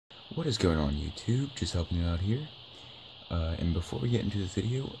What is going on, YouTube? Just helping you out here. And before we get into this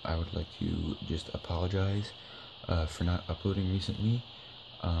video, I would like to just apologize for not uploading recently.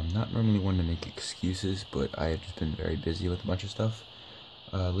 Not normally one to make excuses, but I have just been very busy with a bunch of stuff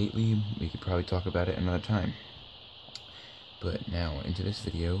lately. We could probably talk about it another time. But now, into this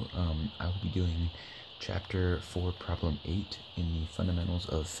video, I will be doing Chapter 4, Problem 8 in the Fundamentals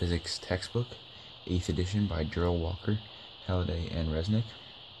of Physics textbook, 8th edition by Gerald Walker, Halliday, and Resnick.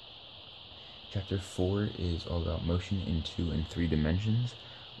 Chapter 4 is all about motion in 2 and 3 dimensions,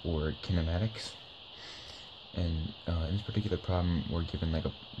 or kinematics. And in this particular problem, we're given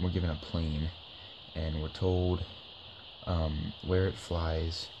a plane, and we're told where it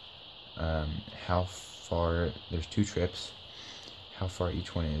flies, how far. There's 2 trips, how far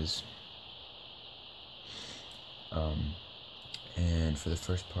each one is. And for the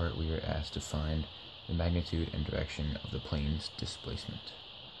first part, we are asked to find the magnitude and direction of the plane's displacement.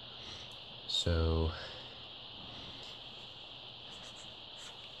 So,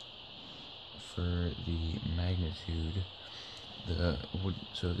 for the magnitude, the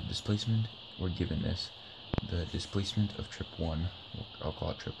displacement, we're given this. The displacement of trip 1, I'll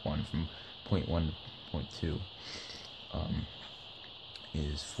call it trip 1, from point 1 to point 2,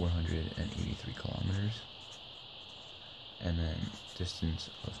 is 483 kilometers. And then distance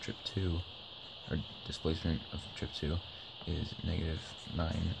of trip 2, or displacement of trip 2, is negative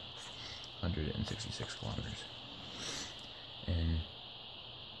 966 kilometers. And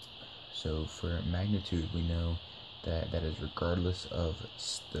so for magnitude, we know that that is regardless of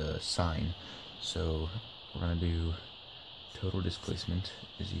the sign. So we're going to do total displacement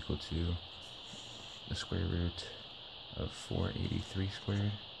is equal to the square root of 483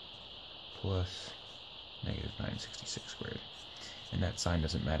 squared plus negative 966 squared. And that sign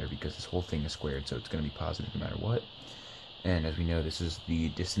doesn't matter because this whole thing is squared, so it's going to be positive no matter what. And as we know, this is the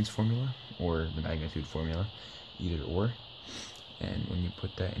distance formula, or the magnitude formula, either or. And when you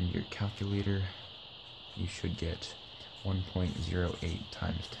put that into your calculator, you should get 1.08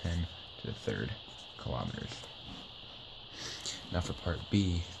 times 10 to the third kilometers. Now for part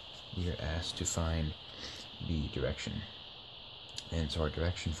B, we are asked to find the direction. And so our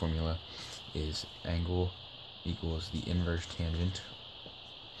direction formula is angle equals the inverse tangent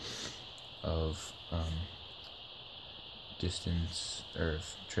of distance, or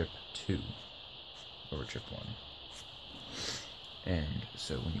trip 2 over trip 1. And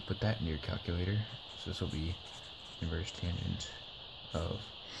so when you put that into your calculator, so this will be inverse tangent of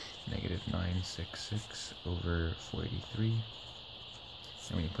negative 966 over 483. And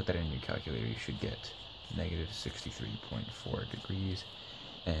when you put that in your calculator, you should get negative 63.4 degrees.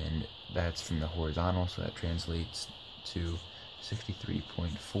 And that's from the horizontal, so that translates to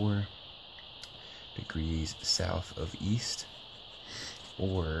 63.4 degrees south of east,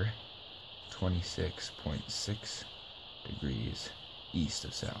 or 26.6 degrees east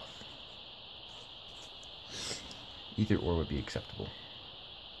of south. Either or would be acceptable.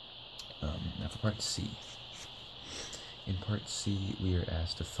 Now for part C. In part C, we are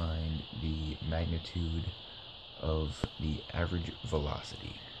asked to find the magnitude of the average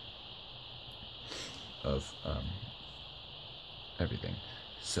velocity of everything.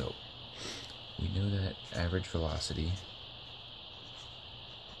 So we know that average velocity,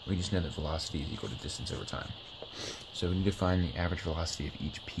 we just know that velocity is equal to distance over time. So we need to find the average velocity of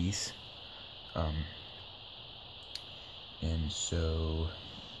each piece. And so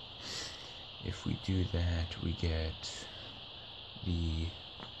if we do that, we get the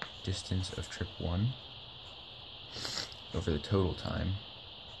distance of trip 1 over the total time,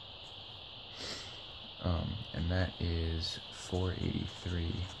 and that is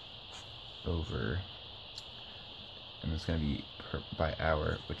 483 over, and it's going to be by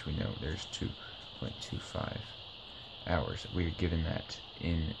hour, which we know there's 2.25 hours. We are given that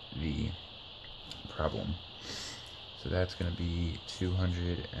in the problem. So that's going to be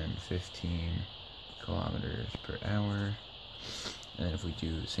 215 kilometers per hour. And then if we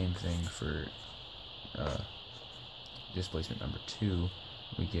do the same thing for displacement number 2,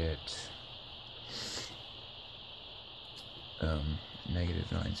 we get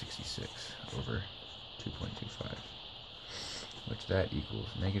negative 966 over 2.25, which that equals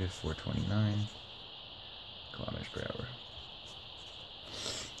negative 429 kilometers per hour.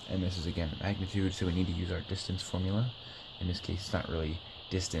 And this is again magnitude, so we need to use our distance formula. In this case, it's not really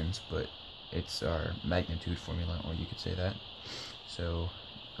distance, but it's our magnitude formula, or you could say that. So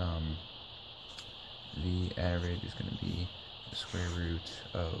the average is going to be the square root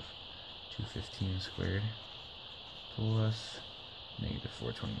of 215 squared plus negative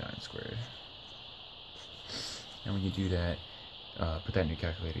 429 squared. And when you do that, put that in your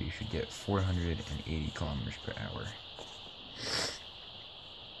calculator, you should get 480 kilometers per hour.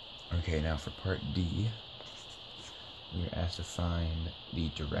 Okay, now for part D, we are asked to find the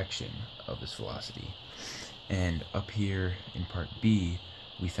direction of this velocity. And up here in part B,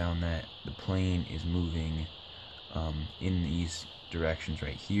 we found that the plane is moving in these directions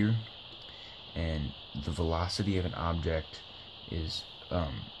right here, and the velocity of an object is,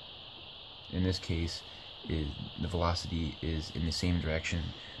 in this case, the velocity is in the same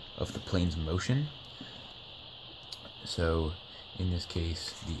direction of the plane's motion. So in this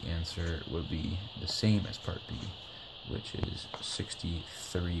case, the answer would be the same as part B, which is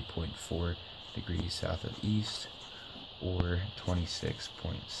 63.4 degrees south of east, or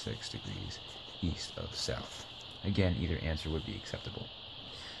 26.6 degrees east of south. Again, either answer would be acceptable.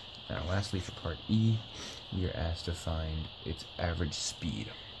 Now lastly, for part E, we are asked to find its average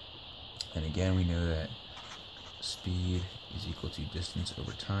speed. And again, we know that speed is equal to distance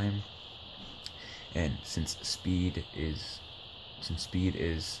over time. And since speed is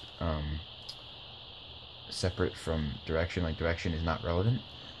separate from direction, like direction is not relevant,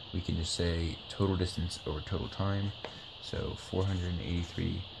 we can just say total distance over total time. So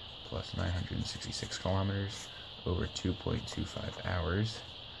 483 plus 966 kilometers over 2.25 hours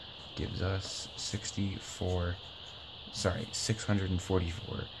gives us 644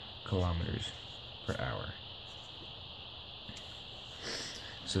 kilometers per hour.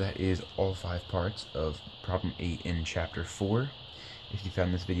 So that is all 5 parts of problem 8 in chapter 4. If you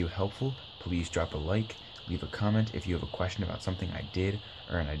found this video helpful, please drop a like, leave a comment if you have a question about something I did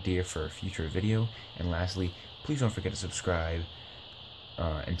or an idea for a future video, and lastly, please don't forget to subscribe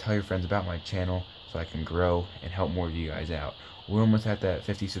and tell your friends about my channel so I can grow and help more of you guys out. We're almost at that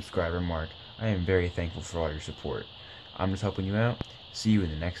 50 subscriber mark. I am very thankful for all your support. I'm just helping you out. See you in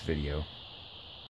the next video.